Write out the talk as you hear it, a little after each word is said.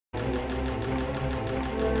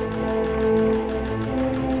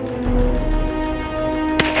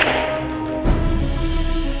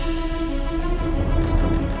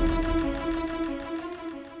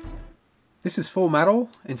This is Full Metal,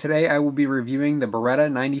 and today I will be reviewing the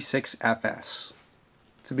Beretta 96FS.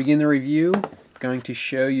 To begin the review, I'm going to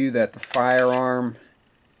show you that the firearm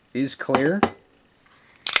is clear.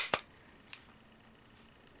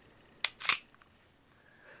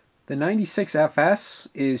 The 96FS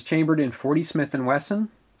is chambered in .40 Smith & Wesson.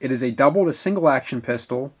 It is a double to single action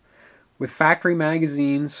pistol. With factory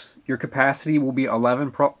magazines, your capacity will be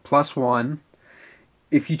 11 plus 1.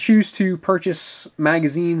 If you choose to purchase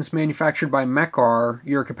magazines manufactured by Mekar,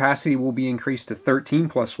 your capacity will be increased to 13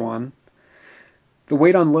 plus 1. The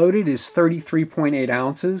weight unloaded is 33.8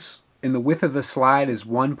 ounces, and the width of the slide is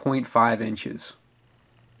 1.5 inches.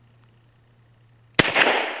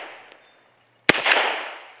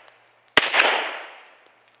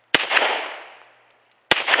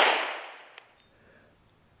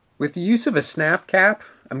 With the use of a snap cap,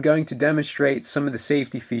 I'm going to demonstrate some of the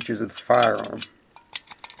safety features of the firearm.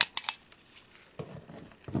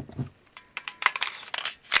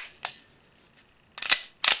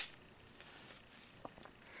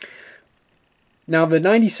 Now the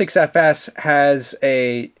 96FS has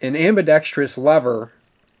an ambidextrous lever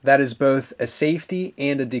that is both a safety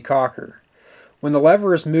and a decocker. When the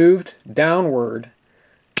lever is moved downward,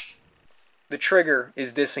 the trigger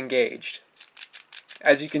is disengaged.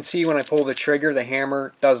 As you can see, when I pull the trigger, the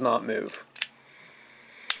hammer does not move.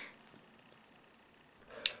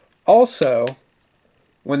 Also,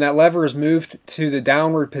 when that lever is moved to the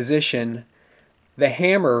downward position, the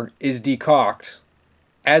hammer is decocked.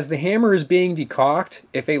 As the hammer is being decocked,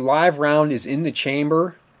 if a live round is in the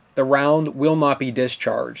chamber, the round will not be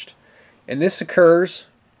discharged. And this occurs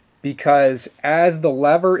because as the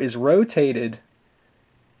lever is rotated,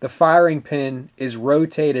 the firing pin is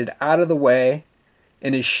rotated out of the way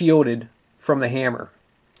and is shielded from the hammer.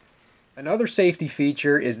 Another safety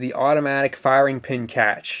feature is the automatic firing pin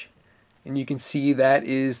catch. And you can see that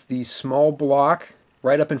is the small block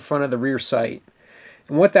right up in front of the rear sight.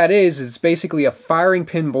 And what that is it's basically a firing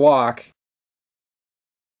pin block.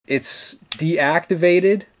 It's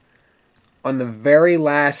deactivated on the very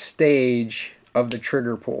last stage of the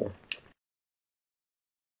trigger pull.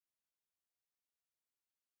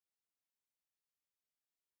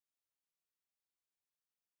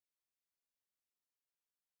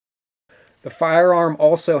 The firearm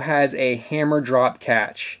also has a hammer drop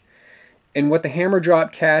catch. And what the hammer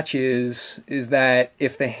drop catch is that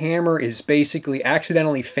if the hammer is basically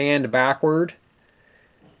accidentally fanned backward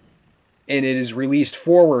and it is released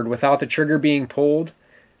forward without the trigger being pulled,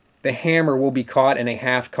 the hammer will be caught in a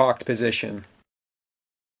half-cocked position.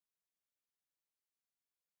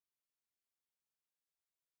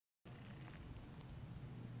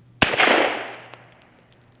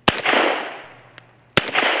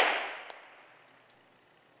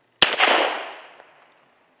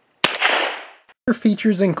 Other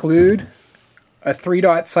features include a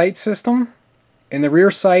 3-dot sight system, and the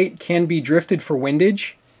rear sight can be drifted for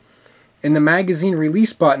windage, and the magazine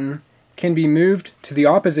release button can be moved to the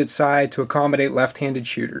opposite side to accommodate left-handed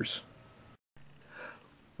shooters.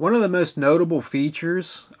 One of the most notable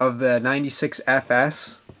features of the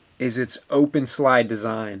 96FS is its open slide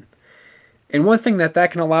design. And one thing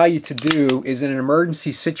that can allow you to do is in an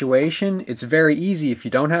emergency situation, it's very easy. If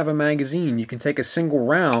you don't have a magazine, you can take a single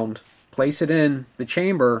round, place it in the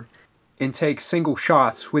chamber, and take single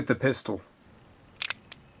shots with the pistol.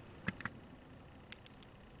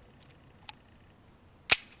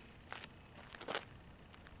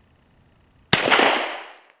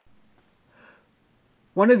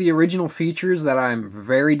 One of the original features that I'm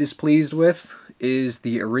very displeased with is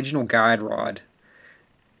the original guide rod.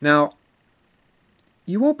 Now,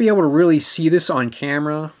 you won't be able to really see this on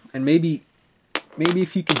camera, and maybe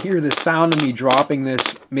if you can hear the sound of me dropping this,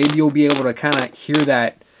 maybe you'll be able to kind of hear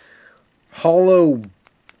that hollow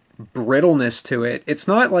brittleness to it. It's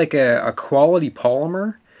not like a quality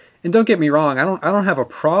polymer. And don't get me wrong, I don't have a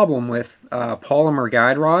problem with polymer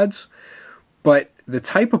guide rods, but the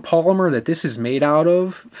type of polymer that this is made out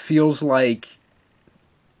of feels like,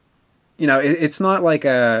 you know, it's not like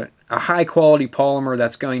a high quality polymer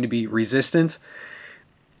that's going to be resistant.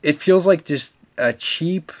 It feels like just a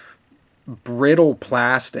cheap, brittle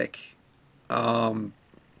plastic.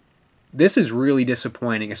 This is really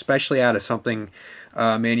disappointing, especially out of something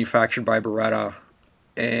manufactured by Beretta.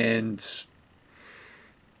 And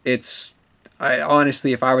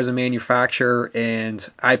honestly, if I was a manufacturer and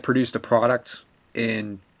I produced a product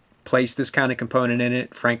and placed this kind of component in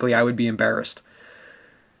it, frankly, I would be embarrassed.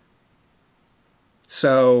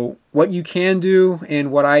 So what you can do,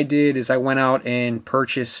 and what I did, is I went out and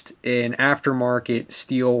purchased an aftermarket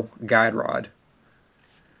steel guide rod.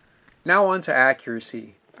 Now on to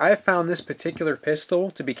accuracy. I have found this particular pistol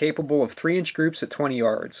to be capable of 3-inch groups at 20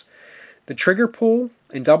 yards. The trigger pull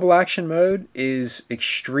in double action mode is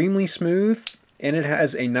extremely smooth, and it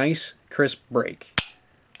has a nice crisp break.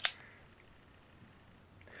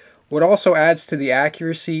 What also adds to the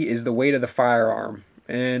accuracy is the weight of the firearm,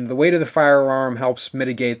 and the weight of the firearm helps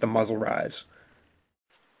mitigate the muzzle rise.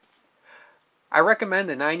 I recommend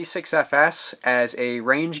the 96FS as a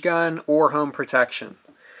range gun or home protection.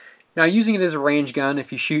 Now, using it as a range gun,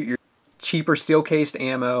 if you shoot your cheaper steel-cased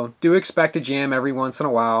ammo, do expect to jam every once in a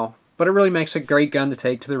while, but it really makes a great gun to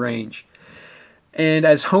take to the range. And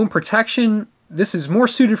as home protection, this is more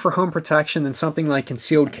suited for home protection than something like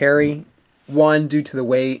concealed carry. One, due to the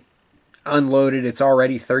weight. Unloaded, it's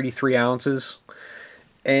already 33 ounces.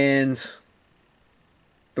 And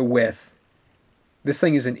the width. This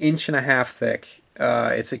thing is 1.5 inches thick.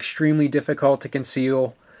 It's extremely difficult to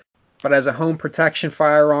conceal, but as a home protection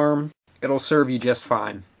firearm, it'll serve you just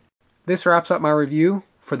fine. This wraps up my review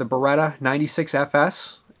for the Beretta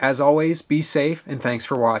 96FS. As always, be safe and thanks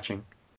for watching.